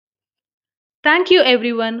Thank you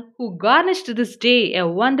everyone who garnished this day a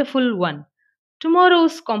wonderful one.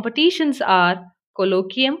 Tomorrow's competitions are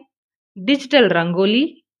colloquium, digital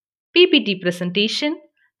rangoli, PPT presentation,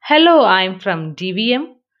 hello I'm from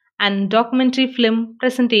DVM, and documentary film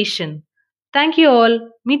presentation. Thank you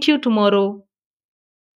all. Meet you tomorrow.